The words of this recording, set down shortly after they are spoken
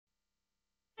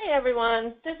Hey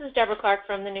everyone, this is Deborah Clark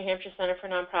from the New Hampshire Center for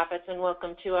Nonprofits, and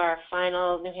welcome to our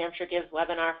final New Hampshire Gives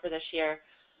webinar for this year.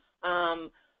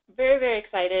 Very, very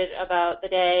excited about the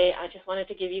day. I just wanted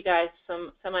to give you guys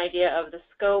some idea of the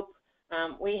scope.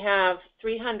 We have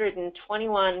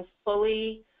 321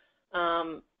 fully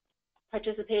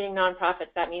participating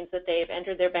nonprofits. That means that they've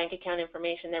entered their bank account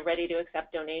information. They're ready to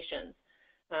accept donations.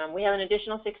 We have an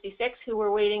additional 66 who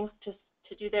were waiting to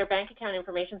do their bank account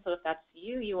information, so if that's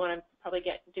you, you want to probably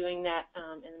get doing that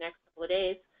in the next couple of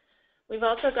days. We've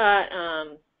also got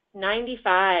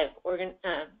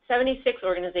 76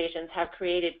 organizations have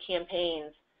created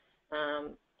campaigns,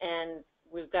 and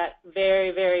we've got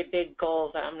very, very big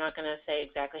goals. I'm not going to say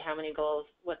exactly how many goals,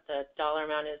 what the dollar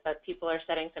amount is, but people are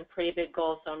setting some pretty big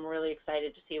goals, so I'm really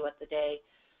excited to see what the day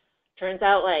turns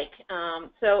out like.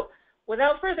 So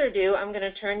without further ado, I'm going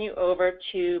to turn you over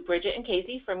to Bridget and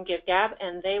Casey from GiveGab,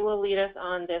 and they will lead us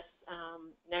on this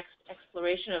next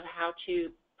exploration of how to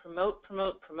promote.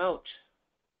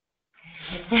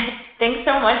 Thanks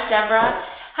so much, Deborah.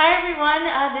 Hi, everyone.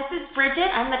 This is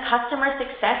Bridget. I'm the Customer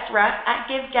Success Rep at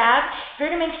GiveGab, here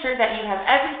to make sure that you have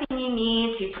everything you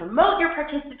need to promote your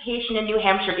participation in New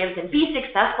Hampshire Gives and be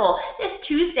successful this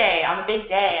Tuesday on the big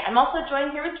day. I'm also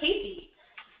joined here with Casey.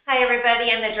 Hi everybody,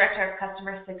 I'm the Director of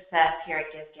Customer Success here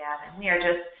at GiveGab, and we are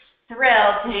just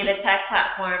thrilled to be the tech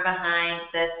platform behind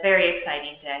this very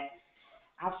exciting day.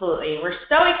 Absolutely, we're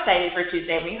so excited for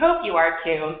Tuesday, and we hope you are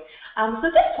too. So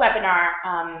this webinar,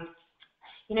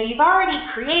 you've already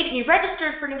you've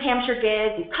registered for New Hampshire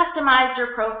Gives, you've customized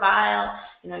your profile,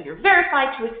 you're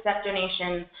verified to accept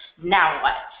donations. Now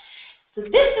what? So this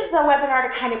is a webinar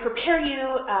to kind of prepare you,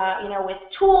 with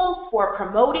tools for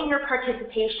promoting your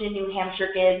participation in New Hampshire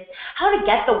Gives, how to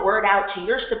get the word out to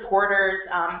your supporters,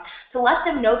 to let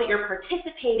them know that you're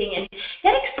participating, and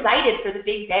get excited for the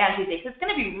big day on Tuesday. So it's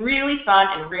going to be really fun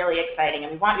and really exciting,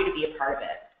 and we want you to be a part of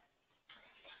it.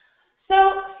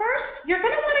 So first, you're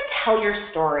going to want to tell your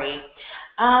story.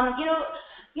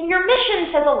 Your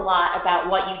mission says a lot about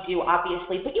what you do,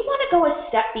 obviously, but you want to go a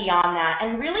step beyond that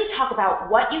and really talk about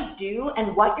what you do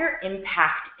and what your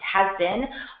impact has been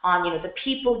on, the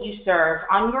people you serve,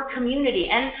 on your community,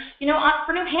 and,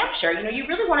 for New Hampshire. You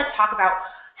really want to talk about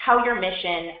how your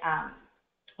mission,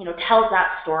 tells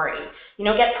that story.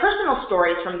 Get personal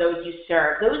stories from those you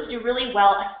serve. Those do really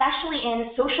well, especially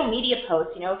in social media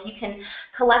posts. If you can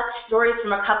collect stories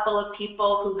from a couple of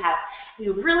people who have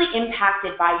really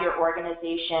impacted by your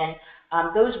organization,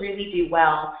 those really do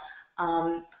well.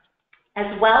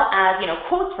 As well as,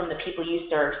 quotes from the people you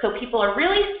serve. So people are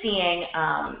really seeing,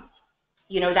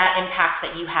 that impact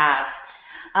that you have,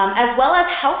 as well as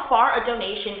how far a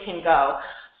donation can go.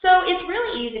 So it's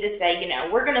really easy to say,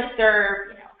 we're going to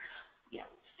serve,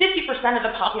 50% of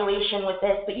the population with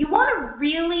this, but you want to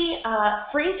really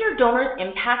phrase your donor's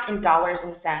impact in dollars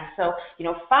and cents. So,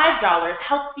 $5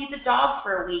 helps feed the dog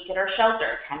for a week at our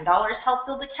shelter, $10 helps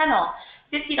build a kennel,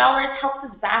 $50 helps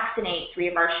us vaccinate 3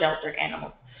 of our sheltered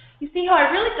animals. You see how I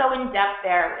really go in depth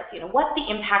there with, what the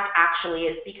impact actually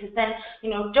is, because then,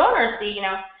 donors see,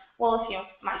 well, if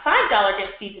my $5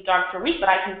 gets feed the dog for a week, but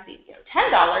I can see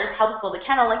 $10 helps build a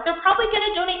kennel, like they're probably going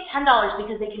to donate $10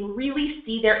 because they can really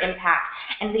see their impact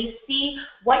and they see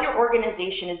what your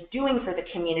organization is doing for the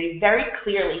community very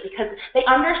clearly because they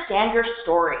understand your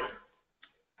story.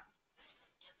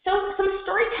 So some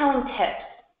storytelling tips.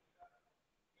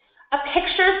 A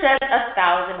picture says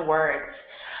 1,000 words.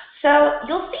 So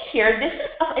you'll see here, this is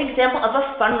an example of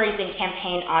a fundraising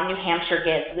campaign on New Hampshire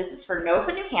Gives. This is for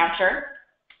NOFA New Hampshire,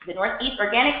 the Northeast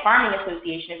Organic Farming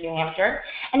Association of New Hampshire,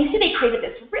 and you see they created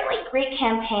this really great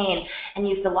campaign and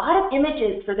used a lot of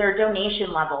images for their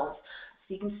donation levels.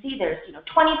 So you can see there's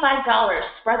 $25,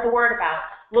 spread the word about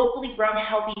locally grown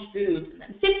healthy foods, and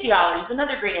then $50,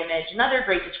 another great image, another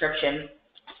great description.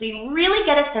 So you really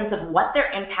get a sense of what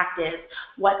their impact is,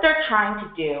 what they're trying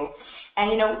to do,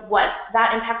 and what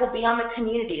that impact will be on the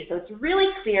community. So it's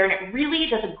really clear and it really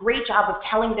does a great job of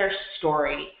telling their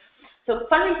story. So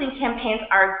fundraising campaigns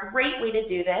are a great way to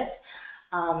do this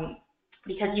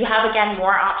because you have, again,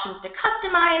 more options to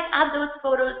customize, add those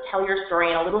photos, tell your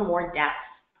story in a little more depth.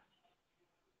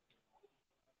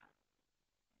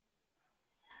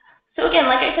 So again,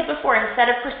 like I said before, instead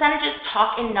of percentages,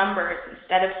 talk in numbers.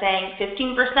 Instead of saying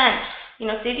 15%,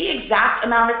 say the exact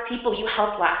amount of people you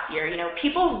helped last year.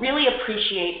 People really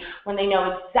appreciate when they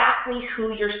know exactly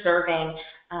who you're serving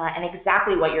and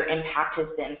exactly what your impact has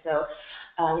been. So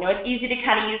it's easy to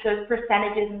kind of use those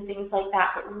percentages and things like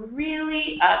that, but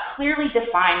really clearly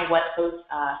define what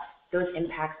those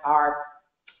impacts are,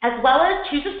 as well as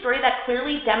choose a story that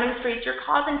clearly demonstrates your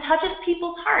cause and touches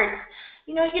people's hearts.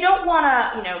 you don't want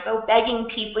to, go begging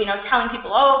people, telling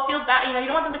people, oh, feel bad, you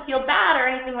don't want them to feel bad or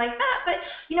anything like that. But,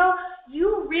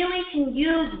 you really can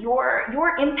use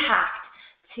your impact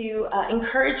to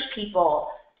encourage people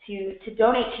to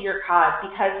donate to your cause,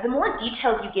 because the more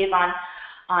details you give on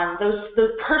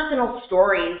those personal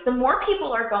stories, the more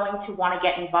people are going to want to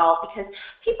get involved, because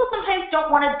people sometimes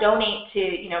don't want to donate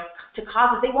to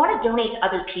causes. They want to donate to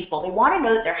other people. They want to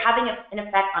know that they're having an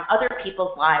effect on other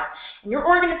people's lives. And your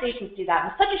organizations do that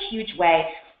in such a huge way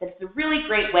that it's a really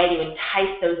great way to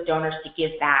entice those donors to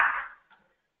give back.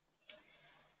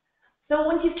 So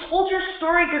once you've told your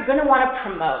story, you're going to want to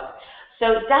promote.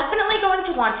 So definitely going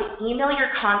to want to email your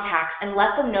contacts and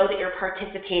let them know that you're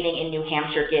participating in New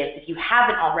Hampshire Gives if you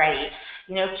haven't already.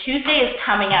 Tuesday is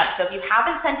coming up, so if you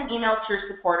haven't sent an email to your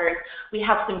supporters, we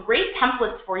have some great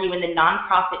templates for you in the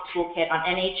nonprofit toolkit on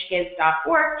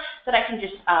nhgives.org that I can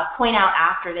just point out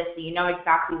after this so you know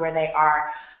exactly where they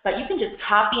are. But you can just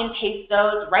copy and paste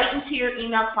those right into your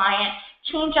email client,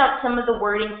 change out some of the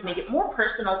wording to make it more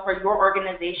personal for your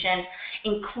organization,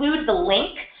 include the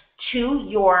link to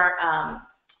your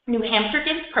New Hampshire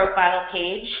Gives profile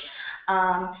page.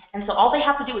 And so all they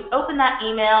have to do is open that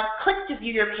email, click to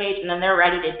view your page, and then they're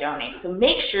ready to donate. So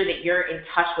make sure that you're in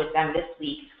touch with them this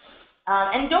week.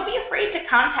 And don't be afraid to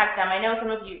contact them. I know some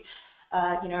of you,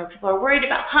 people are worried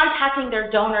about contacting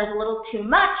their donors a little too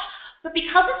much, but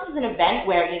because this is an event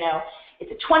where,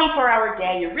 it's a 24-hour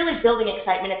day, you're really building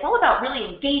excitement. It's all about really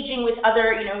engaging with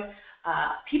other,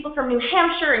 people from New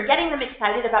Hampshire and getting them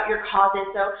excited about your causes.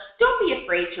 So don't be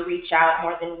afraid to reach out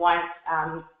more than once.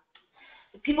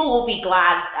 People will be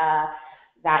glad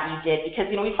that you did, because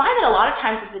we find that a lot of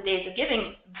times with the Days of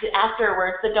Giving,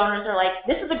 afterwards the donors are like,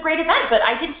 this is a great event, but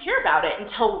I didn't hear about it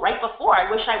until right before.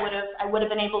 I wish I would have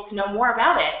been able to know more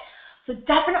about it. So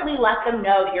definitely let them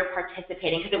know that you're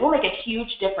participating, because it will make a huge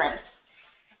difference.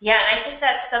 Yeah, I think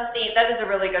that's something, that is a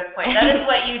really good point. That is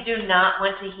what you do not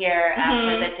want to hear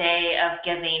after the day of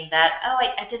giving, that, oh,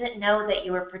 I didn't know that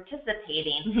you were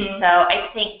participating. So I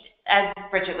think, as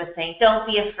Bridget was saying, don't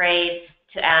be afraid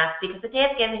to ask, because the day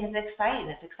of giving is exciting.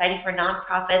 It's exciting for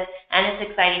nonprofits, and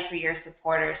it's exciting for your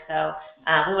supporters. So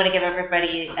we want to give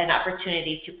everybody an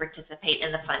opportunity to participate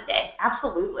in the fun day.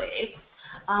 Absolutely.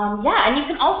 And you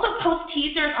can also post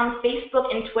teasers on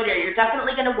Facebook and Twitter. You're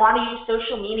definitely going to want to use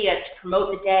social media to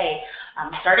promote the day.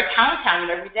 Start a countdown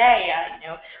every day.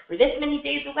 We're this many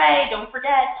days away, don't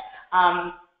forget.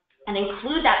 And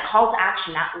include that call to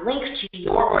action, that link to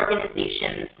your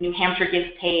organization's New Hampshire Gives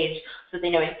page, so they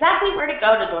know exactly where to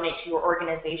go to donate to your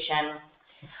organization.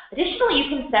 Additionally, you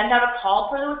can send out a call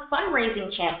for those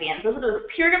fundraising champions. Those are those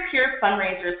peer-to-peer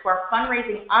fundraisers who are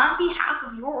fundraising on behalf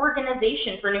of your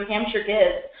organization for New Hampshire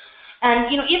Gives.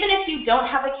 And even if you don't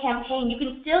have a campaign, you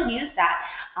can still use that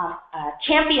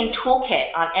champion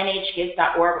toolkit on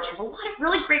nhgives.org, which has a lot of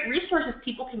really great resources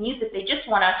people can use if they just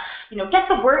want to, get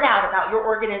the word out about your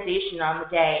organization on the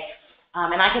day.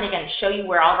 And I can, again, show you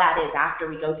where all that is after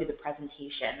we go through the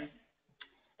presentation.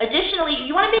 Additionally,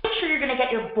 you want to make sure you're going to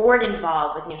get your board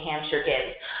involved with New Hampshire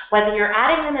Gives, whether you're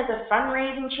adding them as a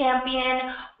fundraising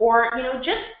champion or,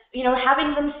 just,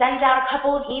 having them send out a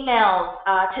couple of emails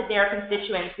to their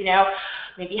constituents.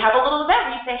 Maybe have a little event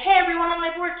where you say, hey, everyone on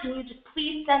my board, can you just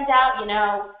please send out,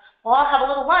 we'll all have a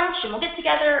little lunch and we'll get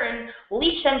together and we'll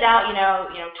each send out,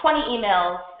 20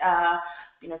 emails,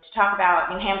 to talk about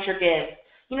New Hampshire Gives.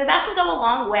 That can go a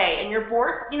long way, and your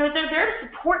board, they're there to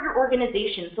support your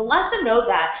organization. So let them know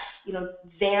that,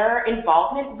 their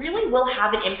involvement really will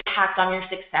have an impact on your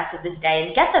success of this day,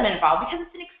 and get them involved, because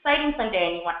it's an exciting fun day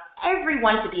and you want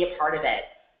everyone to be a part of it.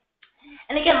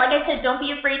 And again, like I said, don't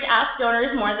be afraid to ask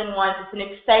donors more than once. It's an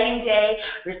exciting day.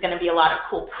 There's going to be a lot of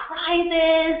cool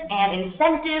prizes and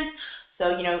incentives.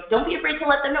 So, don't be afraid to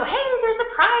let them know, hey, there's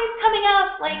a prize coming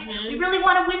up. We really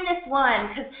want to win this one,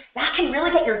 because that can really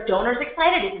get your donors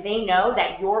excited if they know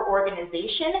that your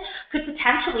organization could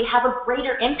potentially have a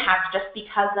greater impact just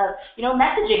because of,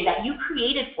 messaging that you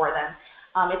created for them.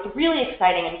 It's a really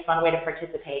exciting and fun way to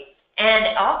participate.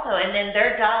 And also, then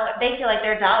they feel like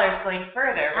their dollar is going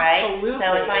further, right? Absolutely.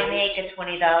 So if I make a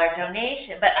 $20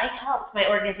 donation, but I helped my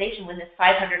organization win this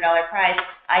 $500 prize,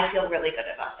 I feel really good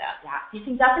about that. Yeah, you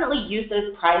can definitely use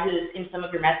those prizes in some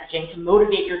of your messaging to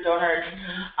motivate your donors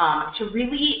to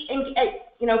really,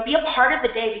 be a part of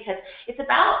the day, because it's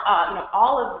about,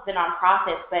 all of the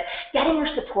nonprofits, but getting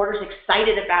your supporters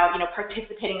excited about,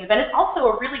 participating in the event is also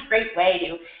a really great way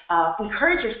to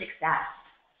encourage your success.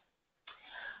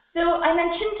 So I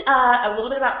mentioned a little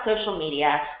bit about social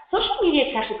media. Social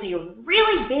media can actually play a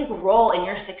really big role in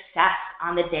your success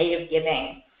on the day of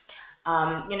giving.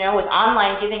 With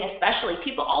online giving especially,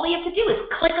 all they have to do is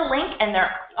click a link and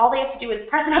they're all they have to do is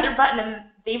press another button and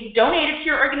they've donated to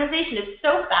your organization. It's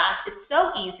so fast. It's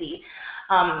so easy.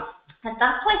 And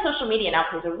that's why social media now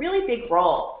plays a really big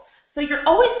role. So you're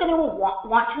always going to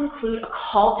want to include a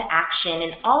call to action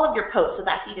in all of your posts. So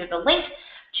that's either the link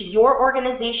to your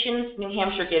organization's New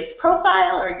Hampshire Gives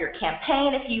profile or your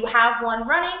campaign if you have one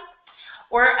running,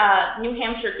 or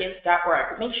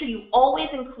newhampshiregives.org. Make sure you always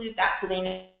include that so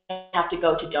they have to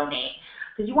go to donate,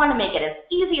 because you want to make it as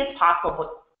easy as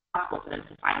possible for them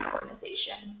to find your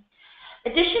organization.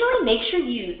 Additionally, make sure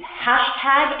you use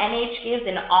hashtag NHGives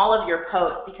in all of your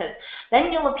posts, because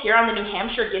then you'll appear on the New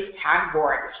Hampshire Gives tag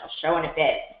board, which I'll show in a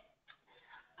bit.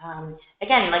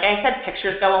 Again, like I said,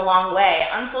 pictures go a long way.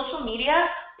 On social media,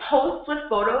 posts with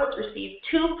photos receive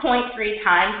 2.3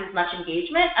 times as much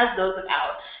engagement as those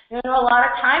without. You know, a lot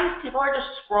of times people are just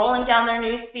scrolling down their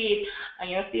news feed,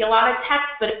 see a lot of text,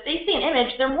 but if they see an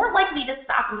image, they're more likely to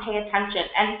stop and pay attention.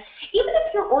 And even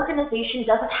if your organization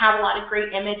doesn't have a lot of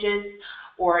great images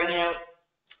or,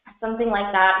 something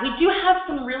like that, we do have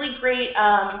some really great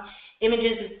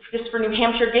images just for New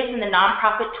Hampshire Gives in the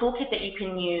nonprofit toolkit that you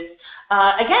can use.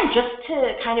 Again, just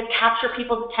to kind of capture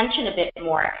people's attention a bit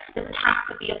more. It doesn't have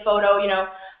to be a photo,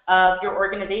 of your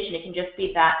organization. It can just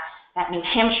be that New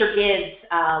Hampshire Gives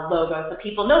logo, so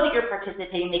people know that you're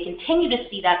participating. They continue to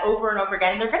see that over and over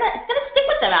again, and it's gonna stick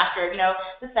with them after,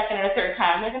 the second or third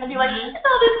time. They're gonna be like, it's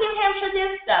all this New Hampshire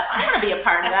Gives stuff. I want to be a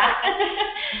part of that.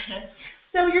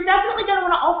 So you're definitely going to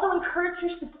want to also encourage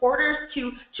your supporters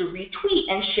to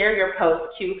retweet and share your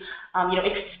posts, to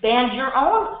expand your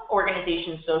own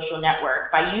organization's social network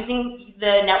by using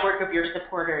the network of your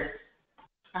supporters.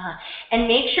 And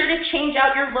make sure to change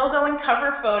out your logo and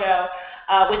cover photo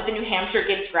with the New Hampshire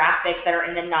Gives graphics that are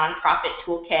in the nonprofit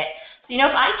toolkit. So,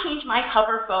 if I change my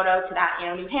cover photo to that,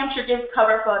 New Hampshire Gives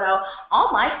cover photo,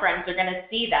 all my friends are going to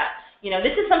see that.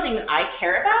 This is something that I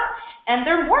care about, and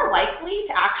they're more likely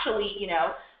to actually,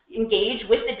 engage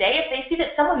with the day if they see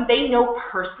that someone they know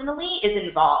personally is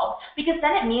involved, because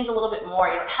then it means a little bit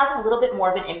more. It has a little bit more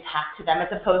of an impact to them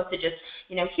as opposed to just,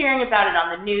 hearing about it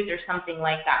on the news or something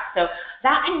like that. So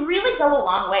that can really go a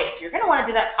long way. So you're going to want to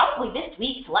do that probably this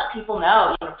week to let people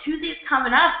know, Tuesday's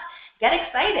coming up. Get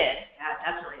excited. Yeah,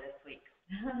 definitely this week.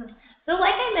 So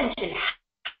like I mentioned,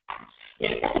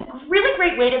 it's a really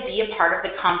great way to be a part of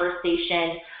the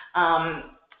conversation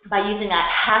by using that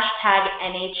hashtag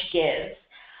NHGives.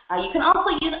 You can also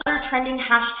use other trending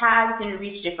hashtags to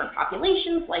reach different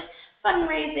populations like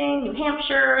fundraising, New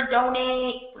Hampshire,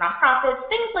 donate, nonprofits,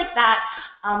 things like that,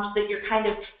 so that you're kind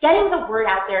of getting the word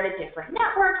out there to different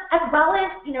networks, as well as,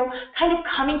 kind of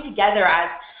coming together as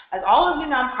all of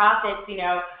you nonprofits,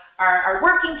 are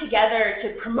working together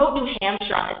to promote New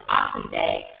Hampshire on this awesome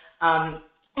day.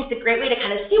 It's a great way to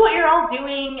kind of see what you're all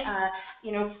doing,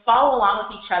 follow along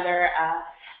with each other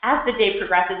as the day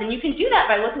progresses. And you can do that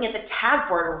by looking at the tag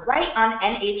board right on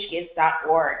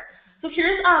nhgives.org. So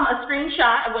here's a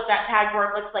screenshot of what that tag board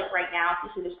looks like right now. So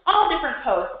you see there's all different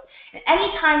posts. And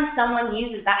anytime someone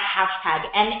uses that hashtag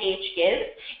NHGives,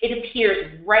 it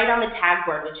appears right on the tag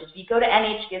board, which is, if you go to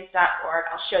nhgives.org,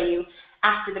 I'll show you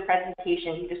after the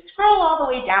presentation. You just scroll all the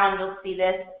way down, you'll see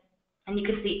this. And you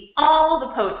can see all the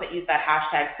posts that use that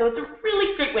hashtag. So it's a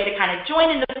really great way to kind of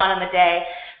join in the fun on the day,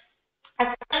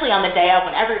 especially on the day of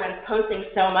when everyone's posting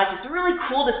so much. It's really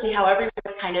cool to see how everyone's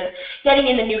kind of getting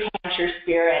in the New Hampshire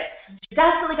spirit. You're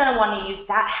definitely going to want to use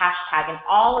that hashtag in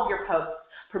all of your posts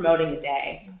promoting the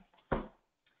day.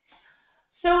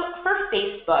 So for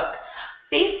Facebook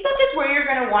is where you're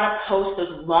going to want to post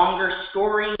those longer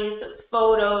stories, those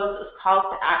photos, those calls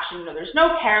to action. There's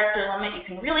no character limit. You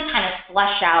can really kind of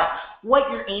flesh out what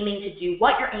you're aiming to do,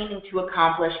 what you're aiming to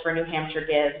accomplish for New Hampshire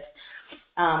Gives.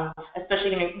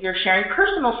 Especially when you're sharing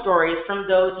personal stories from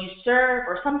those you serve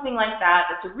or something like that.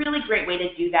 That's a really great way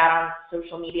to do that on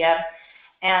social media.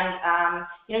 And,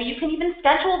 you can even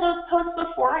schedule those posts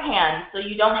beforehand so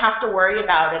you don't have to worry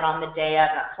about it on the day of.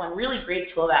 That's one really great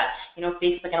tool that,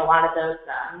 Facebook and a lot of those,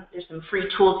 there's some free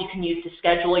tools you can use to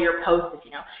schedule your posts if,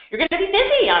 you're going to be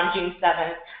busy on June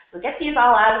 7th. So get these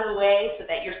all out of the way so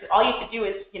that all you have to do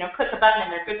is, click a button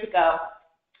and they're good to go.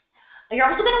 You're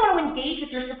also going to want to engage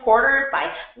with your supporters by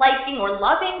liking or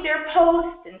loving their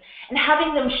posts and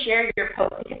having them share your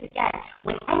posts. Because again,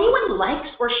 when anyone likes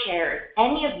or shares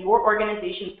any of your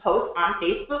organization's posts on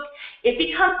Facebook, it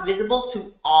becomes visible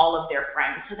to all of their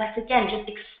friends. So that's, again,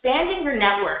 just expanding your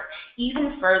network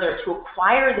even further to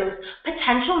acquire those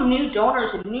potential new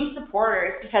donors and new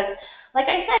supporters, because like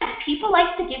I said, people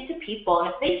like to give to people, and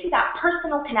if they see that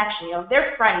personal connection,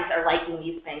 their friends are liking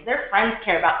these things, their friends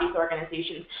care about these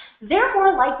organizations, they're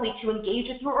more likely to engage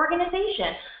with your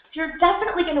organization. So you're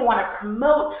definitely going to want to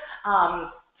promote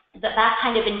that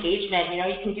kind of engagement.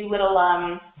 You can do little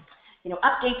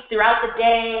updates throughout the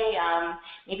day,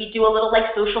 maybe do a little like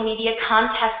social media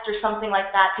contest or something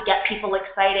like that to get people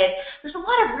excited. There's a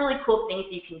lot of really cool things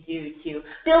you can do to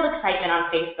build excitement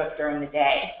on Facebook during the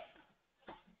day.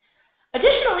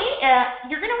 Additionally,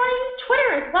 you're going to want to use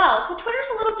Twitter as well. So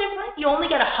Twitter's a little different. You only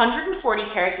get 140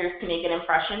 characters to make an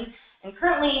impression. And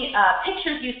currently,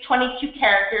 pictures use 22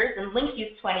 characters and links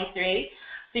use 23.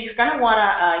 So you're going to want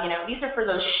to, these are for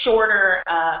those shorter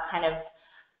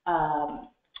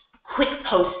quick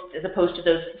posts as opposed to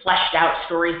those fleshed out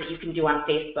stories that you can do on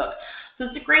Facebook. So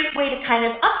it's a great way to kind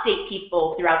of update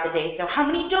people throughout the day. So how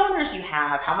many donors you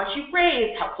have, how much you've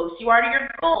raised, how close you are to your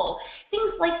goal,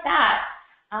 things like that.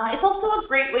 It's also a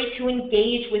great way to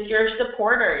engage with your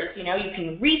supporters. You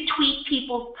can retweet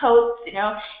people's posts.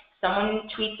 Someone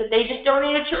tweets that they just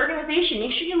donated to your organization.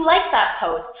 Make sure you like that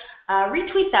post.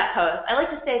 Retweet that post. I like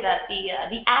to say that the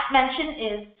 @ mention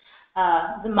is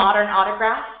the modern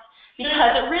autograph,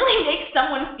 because it really makes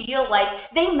someone feel like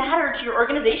they matter to your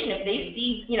organization if they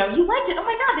see, you liked it. Oh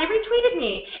my God, they retweeted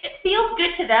me. It feels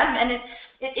good to them, and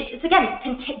it's again,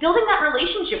 building that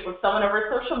relationship with someone over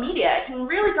social media. It can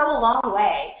really go a long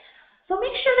way. So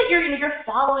make sure that you're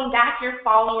following back your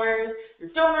followers, your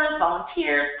donors,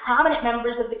 volunteers, prominent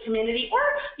members of the community, or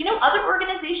other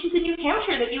organizations in New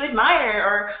Hampshire that you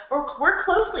admire or work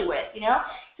closely with.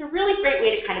 It's a really great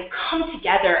way to kind of come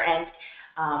together and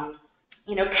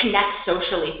connect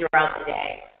socially throughout the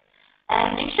day.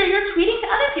 And make sure you're tweeting to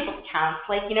other people's accounts,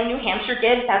 like, New Hampshire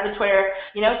Gives has a Twitter,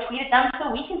 tweet at them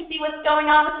so we can see what's going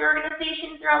on with your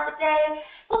organization throughout the day.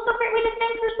 It's also a great way to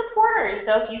thank your supporters.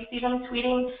 So if you see them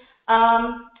tweeting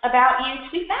about you,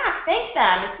 tweet back, thank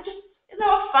them. It's just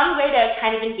a fun way to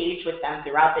kind of engage with them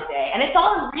throughout the day. And it's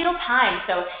all in real time,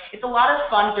 so it's a lot of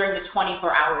fun during the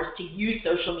 24 hours to use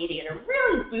social media to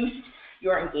really boost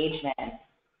your engagement.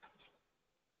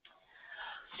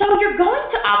 So you're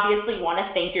going to obviously want to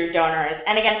thank your donors.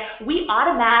 And again, we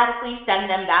automatically send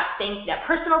them that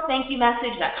personal thank you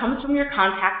message that comes from your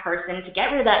contact person to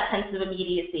get rid of that sense of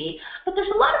immediacy. But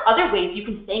there's a lot of other ways you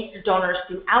can thank your donors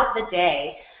throughout the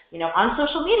day. On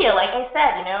social media, like I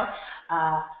said,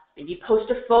 maybe post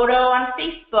a photo on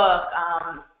Facebook,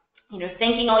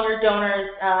 thanking all your donors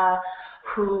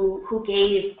who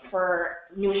gave for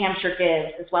New Hampshire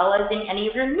Gives, as well as in any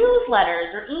of your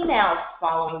newsletters or emails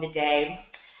following the day.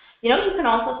 You can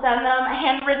also send them a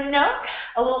handwritten note,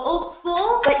 a little old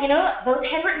school, but those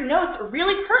handwritten notes are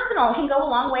really personal, can go a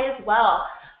long way as well.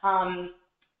 And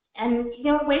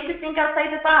ways to think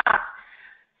outside the box.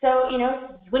 So,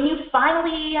 when you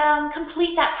finally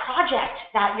complete that project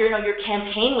that your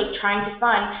campaign was trying to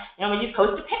fund, when you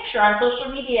post a picture on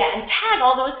social media and tag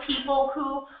all those people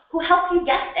who helped you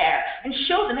get there and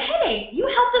show them, hey, you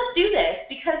helped us do this,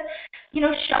 because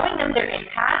showing them their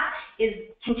impact is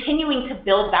continuing to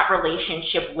build that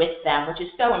relationship with them, which is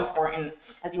so important,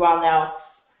 as you all know.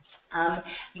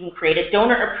 You can create a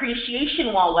donor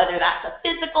appreciation wall, whether that's a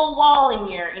physical wall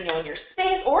in your, in your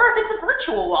space, or if it's a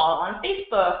virtual wall on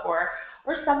Facebook or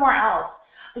somewhere else.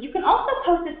 But you can also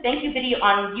post this thank you video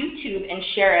on YouTube and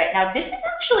share it. Now, this is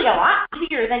actually a lot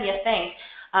easier than you think.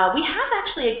 We have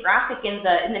actually a graphic in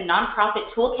the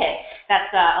nonprofit toolkit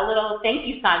that's a little thank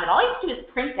you sign that all you have to do is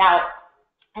print out,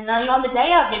 and then on the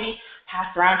day of, maybe pass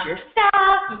around to your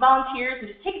staff and volunteers and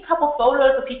just take a couple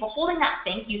photos of people holding that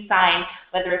thank you sign,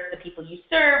 whether it's the people you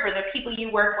serve or the people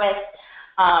you work with.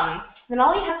 Then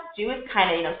all you have to do is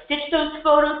kind of stitch those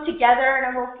photos together in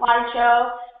a little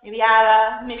slideshow, maybe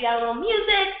add a little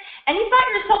music, and you've got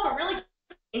yourself a really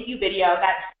thank you video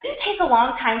that didn't take a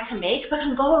long time to make, but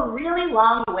can go a really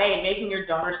long way in making your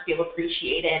donors feel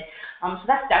appreciated. So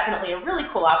that's definitely a really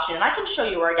cool option, and I can show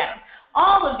you where, again,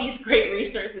 all of these great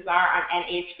resources are on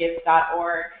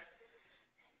nhgives.org.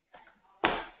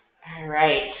 All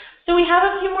right, so we have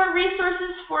a few more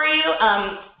resources for you.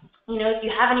 If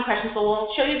you have any questions,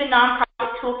 we'll show you the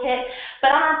nonprofit toolkit.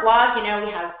 But on our blog,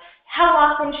 we have how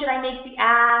often should I make the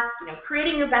ask,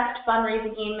 creating your best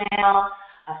fundraising email,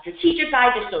 a strategic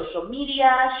guide to social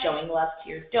media, showing love to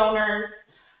your donors,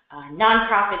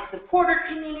 nonprofit supporter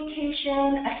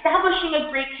communication, establishing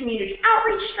a great community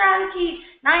outreach strategy,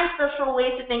 9 special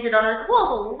ways to thank your donors, as well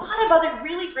as a lot of other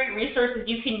really great resources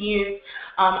you can use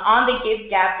on the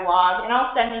GiveGab blog. And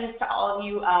I'll send these to all of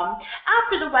you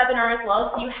after the webinar as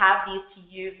well, so you have these to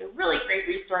use. They're really great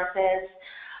resources.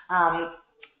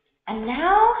 And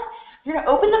now we're going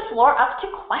to open the floor up to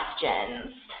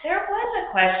questions. There was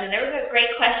a question. There was a great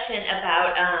question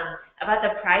about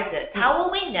the prizes. How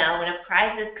will we know when a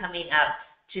prize is coming up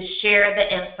to share the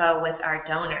info with our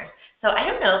donors? So I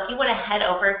don't know if you want to head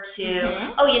over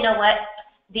to, oh, you know what?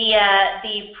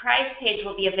 The prize page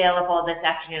will be available this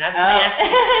afternoon. I'm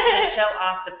going to show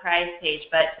off the prize page,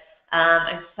 but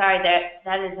I'm sorry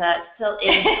that is still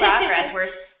in progress.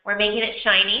 We're making it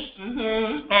shiny,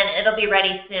 and it'll be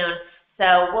ready soon.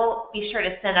 So we'll be sure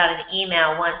to send out an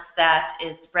email once that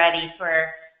is ready for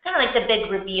kind of like the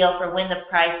big reveal for when the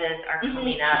prizes are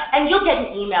coming up. And you'll get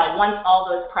an email once all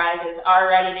those prizes are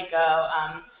ready to go,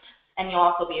 and you'll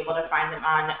also be able to find them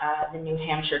on the New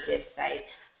Hampshire Gives site.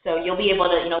 So you'll be able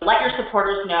to, let your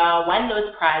supporters know when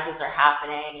those prizes are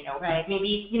happening.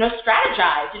 Maybe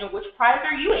strategize. Which prize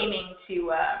are you aiming to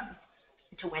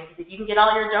win? Because if you can get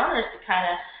all your donors to kind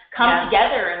of come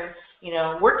together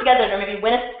and work together to maybe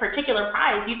win a particular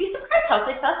prize, you'd be surprised how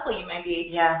successful you might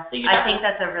be. Yeah, so I think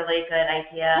that's a really good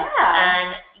idea. Yeah.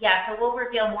 And so we'll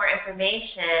reveal more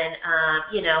information.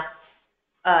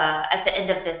 At the end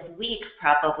of this week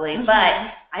probably,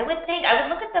 but I would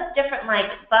look at the different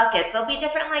buckets. There'll be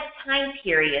different time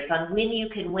periods on when you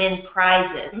can win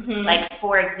prizes. Like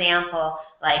for example,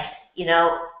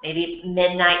 maybe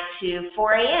midnight to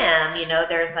 4 a.m.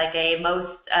 There's a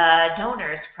most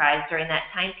donors prize during that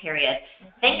time period.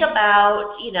 Think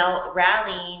about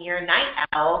rallying your night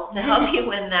owls to help you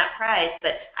win that prize.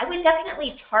 But I would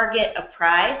definitely target a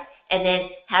prize and then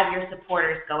have your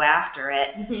supporters go after it.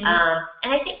 And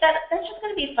I think that's just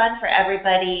going to be fun for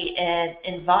everybody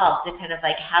involved to kind of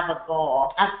have a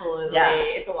goal. Absolutely. Yeah.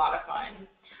 It's a lot of fun.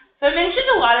 So I mentioned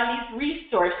a lot of these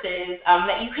resources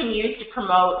that you can use to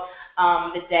promote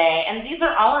the day, and these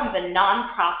are all in the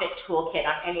nonprofit toolkit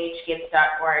on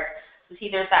nhgives.org. So see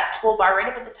there's that toolbar right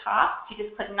up at the top. If you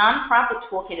just click nonprofit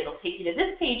toolkit, it'll take you to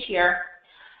this page here.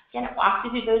 Again, it walks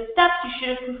you through those steps you should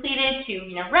have completed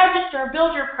to register,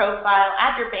 build your profile,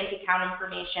 add your bank account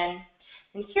information.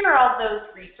 And here are all those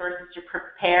resources to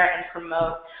prepare and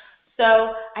promote.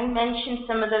 So I mentioned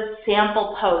some of those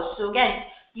sample posts. So again,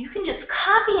 you can just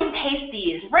copy and paste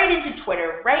these right into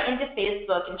Twitter, right into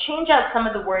Facebook, and change out some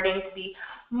of the wording to be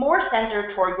more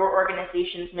centered toward your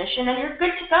organization's mission, and you're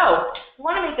good to go. We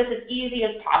want to make this as easy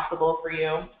as possible for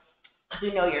you.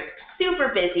 We know you're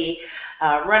super busy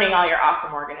running all your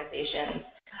awesome organizations.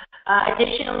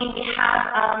 Additionally, we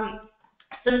have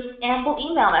some sample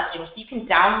email messaging, so you can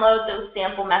download those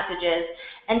sample messages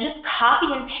and just copy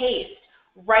and paste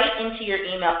right into your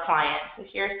email client. So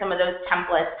here's some of those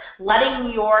templates.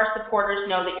 Letting your supporters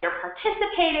know that you're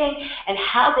participating and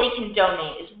how they can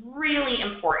donate is really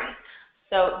important.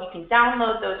 So you can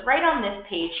download those right on this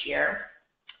page here.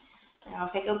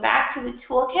 Now if I go back to the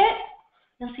toolkit,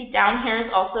 you'll see down here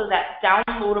is also that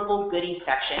downloadable goodies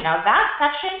section. Now that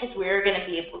section is where you're going to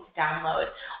be able to download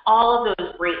all of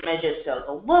those great images, so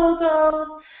the logos,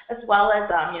 as well as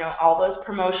all those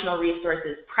promotional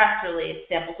resources, press release,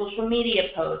 sample social media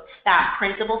posts, that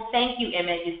printable thank you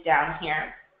image is down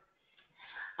here.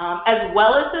 As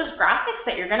well as those graphics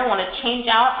that you're going to want to change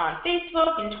out on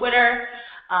Facebook and Twitter,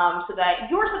 so that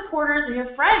your supporters and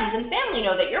your friends and family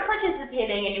know that you're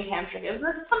participating in New Hampshire Gives.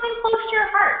 This is something close to your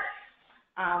heart.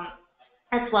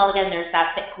 As well, again, there's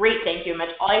that great thank you image.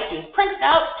 All you have to do is print it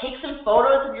out, take some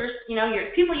photos of your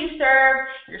people you serve,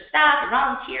 your staff, your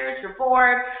volunteers, your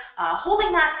board.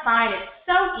 Holding that sign is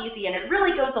so easy, and it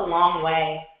really goes a long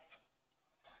way.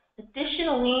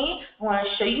 Additionally, I want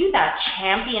to show you that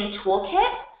champion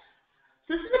toolkit.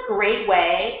 So this is a great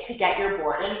way to get your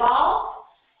board involved.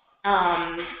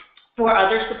 Or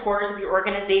other supporters of your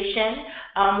organization,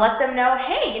 let them know,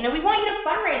 hey, we want you to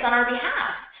fundraise on our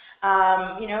behalf.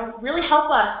 Really help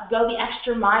us go the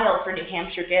extra mile for New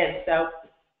Hampshire Gives. So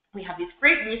we have these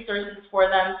great resources for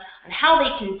them on how they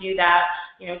can do that,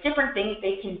 different things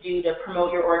they can do to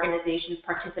promote your organization's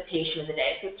participation in the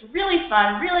day. So it's a really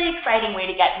fun, really exciting way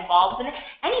to get involved, and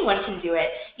anyone can do it,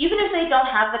 even if they don't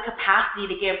have the capacity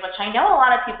to give, which I know a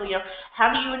lot of people,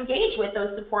 how do you engage with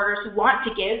those supporters who want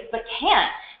to give but can't?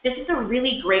 This is a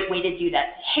really great way to do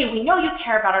that. Hey, we know you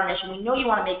care about our mission. We know you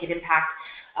want to make an impact.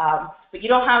 But you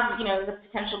don't have, the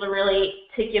potential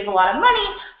to give a lot of money,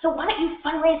 so why don't you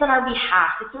fundraise on our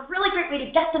behalf? It's a really great way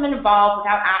to get them involved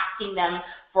without asking them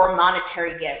for a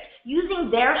monetary gift, using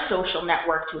their social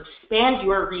network to expand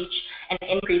your reach and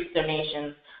increase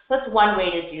donations. So that's one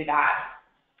way to do that.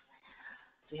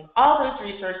 So we have all those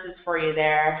resources for you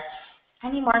there.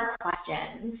 Any more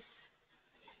questions?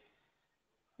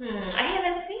 I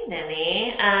haven't seen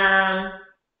any.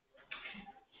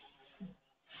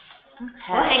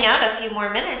 Okay. We'll hang out a few more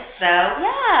minutes, though.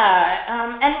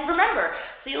 Yeah, and remember,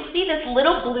 so you'll see this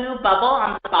little blue bubble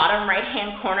on the bottom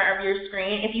right-hand corner of your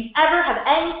screen. If you ever have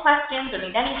any questions or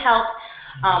need any help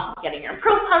getting your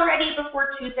profile ready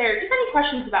before Tuesday, or just any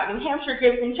questions about New Hampshire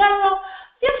Gives in general,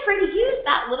 feel free to use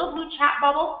that little blue chat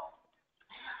bubble.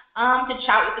 to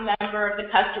chat with a member of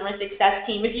the customer success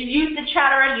team. If you've used the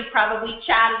chat already, you've probably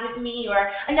chatted with me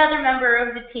or another member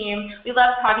of the team. We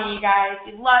love talking to you guys.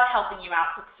 We love helping you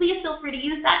out. So please feel free to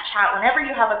use that chat whenever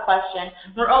you have a question.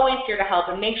 We're always here to help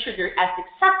and make sure you're as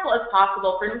successful as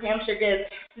possible for New Hampshire Gives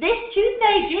this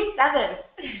Tuesday, June 7th.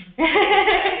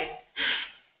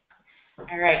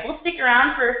 All right, we'll stick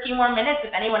around for a few more minutes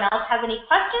if anyone else has any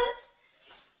questions.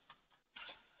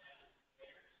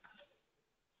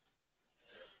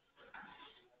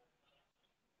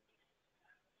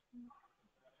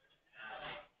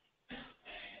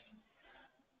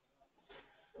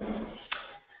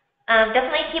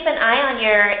 Definitely keep an eye on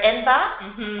your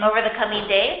inbox over the coming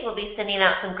days. We'll be sending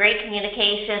out some great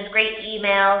communications, great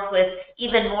emails with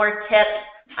even more tips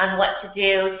on what to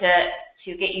do to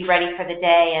get you ready for the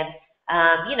day.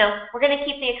 And, you know, we're going to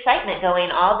keep the excitement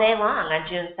going all day long on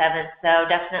June 7th. So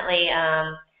definitely,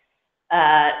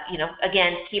 you know,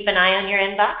 again, keep an eye on your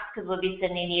inbox because we'll be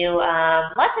sending you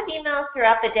lots of emails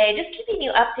throughout the day, just keeping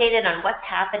you updated on what's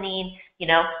happening, you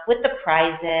know, with the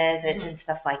prizes and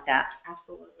stuff like that.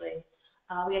 Absolutely.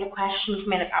 We had a question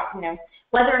come in about, you know,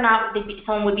 whether or not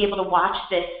someone would be able to watch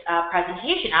this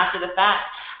presentation after the fact.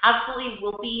 Absolutely,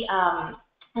 will be.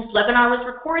 This webinar was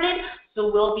recorded, so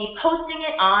we'll be posting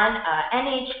it on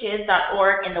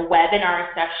nhgives.org in the webinar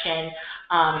section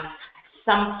at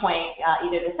some point,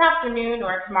 either this afternoon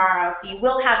or tomorrow. So you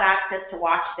will have access to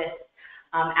watch this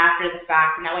after the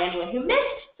fact. And that way, anyone who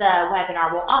missed the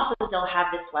webinar will also still have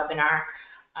this webinar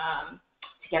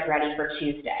to get ready for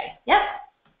Tuesday. Yep.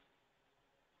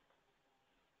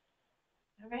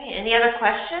 All right. Any other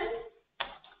questions?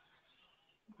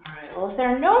 All right. Well, if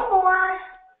there are no more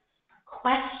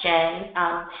questions,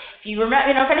 if you remember,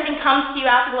 you know, if anything comes to you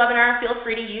after the webinar, feel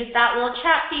free to use that little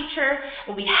chat feature.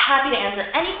 We'll be happy to answer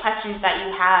any questions that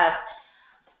you have.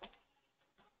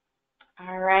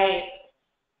 All right.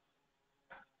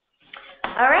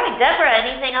 All right, Deborah,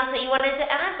 anything else that you wanted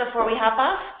to add before we hop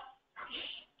off?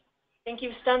 I think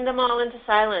you've stunned them all into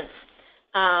silence.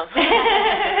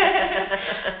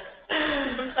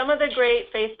 From some of the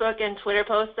great Facebook and Twitter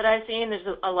posts that I've seen, there's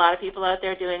a lot of people out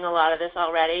there doing a lot of this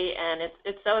already, and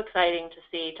it's so exciting to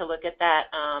see, to look at that,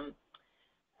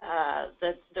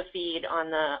 the feed on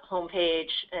the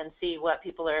homepage and see what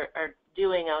people are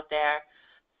doing out there.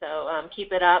 So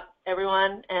keep it up,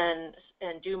 everyone, and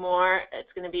do more.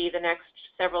 It's going to be, the next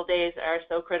several days are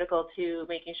so critical to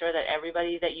making sure that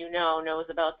everybody that you know knows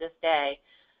about this day.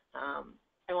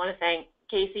 I want to thank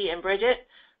Casey and Bridget.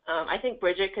 I think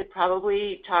Bridget could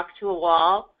probably talk to a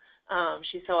wall.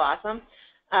 She's so awesome.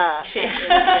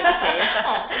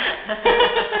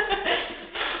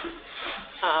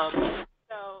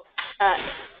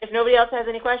 If nobody else has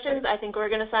any questions, I think we're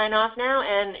going to sign off now.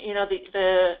 And, you know,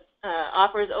 the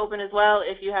offer is open as well.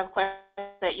 If you have questions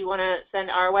that you want to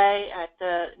send our way at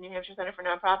the New Hampshire Center for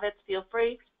Nonprofits, feel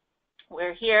free.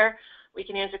 We're here. We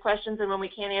can answer questions, and when we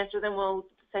can't answer them, we'll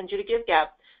send you to GiveGab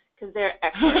because they're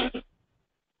excellent.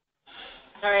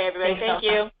 All right, everybody. Thank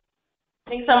you.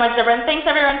 Thanks so much, Deborah. And thanks,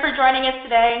 everyone, for joining us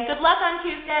today. And good luck on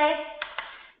Tuesday.